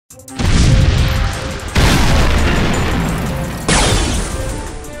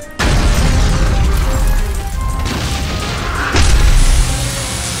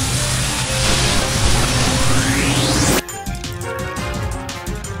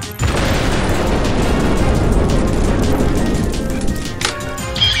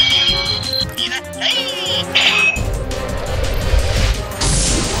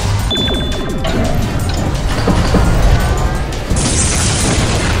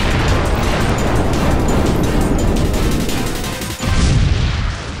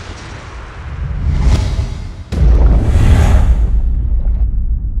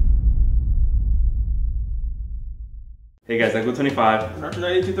Hey guys, I'm Go25. And Archer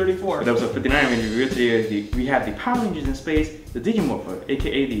 9234. With episode 59, I'm going to review today we have the Power Rangers in Space, the Digimorpher,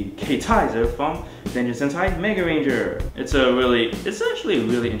 aka the Keitaizer from Danger Sentai Mega Ranger. It's actually a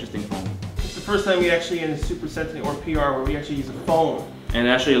really interesting phone. It's the first time we actually in Super Sentai or PR where we actually use a phone. And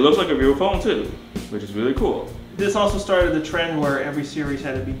actually it looks like a real phone too, which is really cool. This also started the trend where every series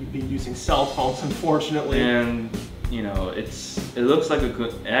had to be using cell phones, unfortunately. And you know, it looks like a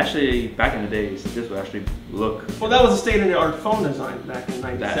good, actually back in the days, this would actually look... Well, that was a state-of-the-art phone design back in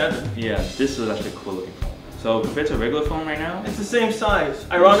 '97. Yeah, this is actually a cool looking phone. So compared to a regular phone right now, it's the same size.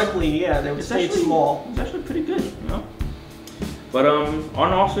 Ironically, yeah, they would stay small. It's actually pretty good, you know? But on and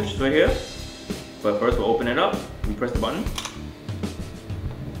off switch is right here. But first we'll open it up, we press the button.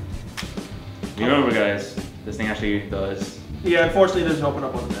 Remember guys, this thing actually does... Yeah, unfortunately it doesn't open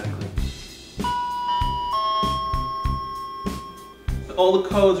up automatically. All the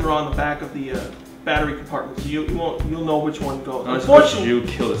codes are on the back of the battery compartment, so you'll know which one goes. Unfortunately, you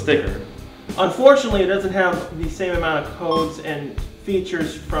kill the sticker. Unfortunately, it doesn't have the same amount of codes and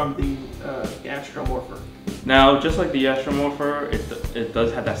features from the Astromorpher. Now, just like the Astromorpher, it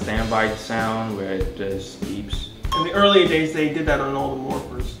does have that standby sound where it just beeps. In the early days, they did that on all the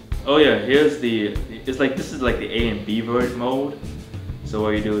morphers. Oh yeah, here's the. This is like the A and B version mode. So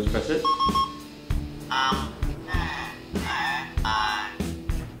what you do is press it.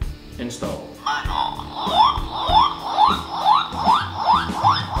 Install.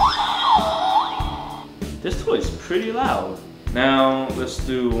 This toy is pretty loud. Now let's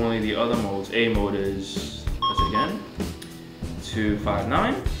do only the other modes. A mode is, press it again,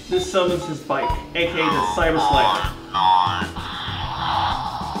 259. This summons his bike, aka the Cyber Slider.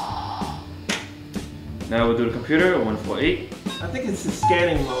 Now we'll do the computer, 148. I think it's the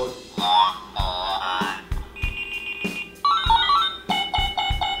scanning mode.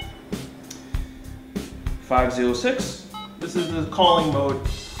 .506. This is the calling mode.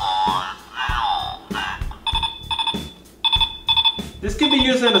 This can be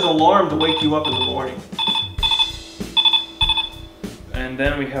used as an alarm to wake you up in the morning. And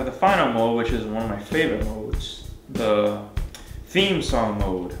then we have the final mode, which is one of my favorite modes, the theme song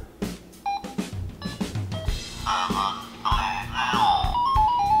mode.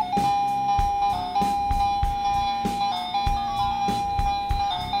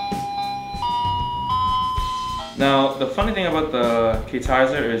 Now, the funny thing about the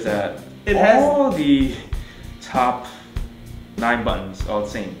Keitaizer is that all the top 9 buttons are the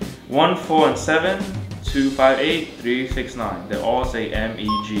same. 1, 4, and 7, 2, 5, 8, 3, 6, 9. They all say M, E,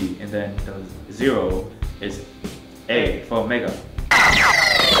 G, and then the 0 is A for Mega.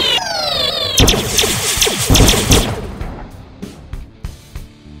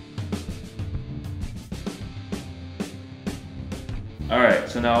 Alright,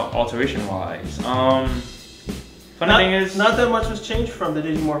 so now alteration-wise. Funny thing is, not that much was changed from the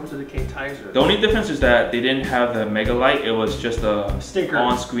Digimorpher to the Keitaizer. The only difference is that they didn't have the Mega Light. It was just a sticker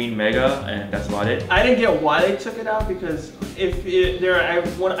on-screen Mega, and that's about it. I didn't get why they took it out because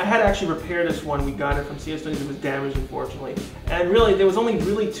I had to actually repair this one. We got it from CS because it was damaged, unfortunately. And really, there was only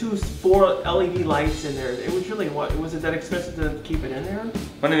really 4 LED lights in there. It was really was it that expensive to keep it in there?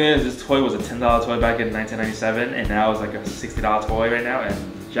 Funny thing is, this toy was a $10 toy back in 1997, and now it's like a $60 toy right now, and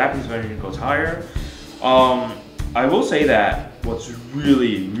the Japanese version goes higher. I will say that what's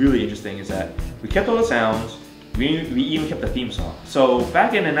really, really interesting is that we kept all the sounds, we even kept the theme song. So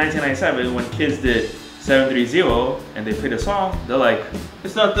back in 1997, when kids did 730 and they played a song, they're like,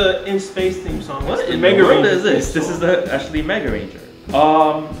 it's not the In Space theme song. What in the world is this? This is actually Mega Ranger.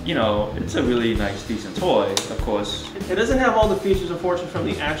 You know, it's a really nice, decent toy, of course. It doesn't have all the features, unfortunately, from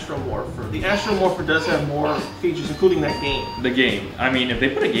the Astromorpher. The Astromorpher does have more features, including that game. The game. I mean, if they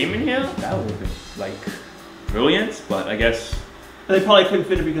put a game in here, that would have been, like, brilliant, but I guess... They probably couldn't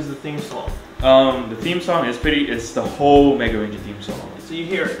fit it because of the theme song. The theme song is it's the whole Mega Ranger theme song. So you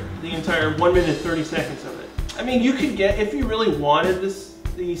hear it, the entire 1 minute 30 seconds of it. I mean, you could get, if you really wanted this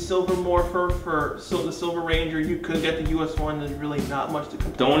the Silver Morpher for the Silver Ranger. You could get the US one. There's really not much to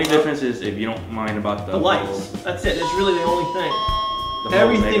compare. The only difference is if you don't mind about the lights. That's it. It's really the only thing.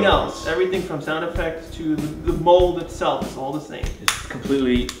 Everything else, everything from sound effects to the mold itself is all the same. It's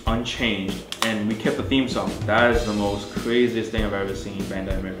completely unchanged, and we kept the theme song. That is the most craziest thing I've ever seen Bandai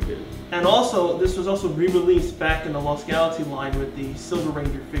ever do. And also, this was also re-released back in the Lost Galaxy line with the Silver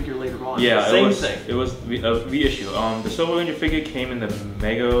Ranger figure later on. Yeah, same thing. It was a reissue. The Silver Ranger figure came in the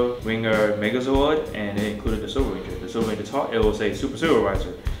Mega Winger Megazord, and it included the Silver Ranger. The Silver Ranger top, it was a Super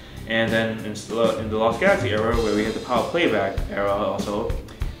Supervisor. And then in the Lost Galaxy era, where we had the Power Playback era also,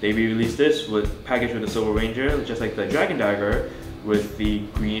 they re-released this with packaged with the Silver Ranger, just like the Dragon Dagger, with the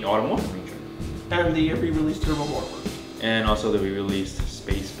green Automorph Ranger. And the re-released Turbo Morpher. And also the re-released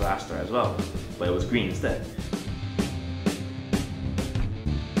Space Blaster as well, but it was green instead.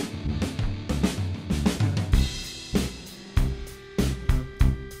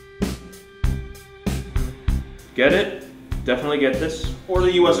 Get it? Definitely get this. Or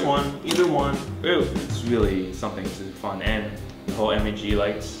the US one, either one. It's really something fun, and the whole MEG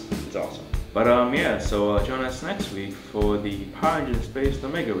lights, it's awesome. But yeah, so join us next week for the Power Rangers in Space, the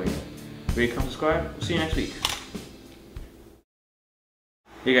Mega Winger. Rate, comment, subscribe. We'll see you next week.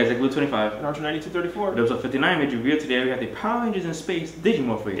 Hey guys, Glue25. And Archer9234. In episode 59 made review today, we have the Power Rangers in Space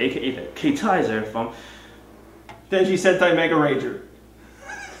Digimorpher, aka the Keitaizer from Denji Sentai Mega Ranger.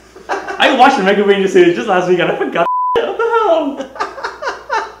 I watched the Mega Ranger series just last week and I forgot. What the hell?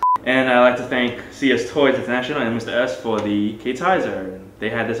 And I'd like to thank CS Toys International and Mr. S for the Keitaizer. They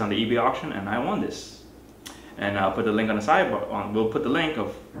had this on the eBay auction and I won this. And I'll put the link on the sidebar. We'll put the link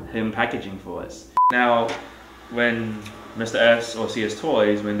of him packaging for us. Now, when Mr. S or CS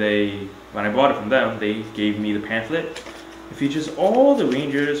Toys, when I bought it from them, they gave me the pamphlet. It features all the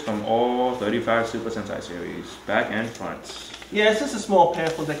Rangers from all 35 Super Sentai series, back and front. Yeah, it's just a small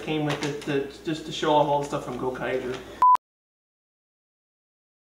pamphlet that came with it just to show off all the stuff from Keitaizer.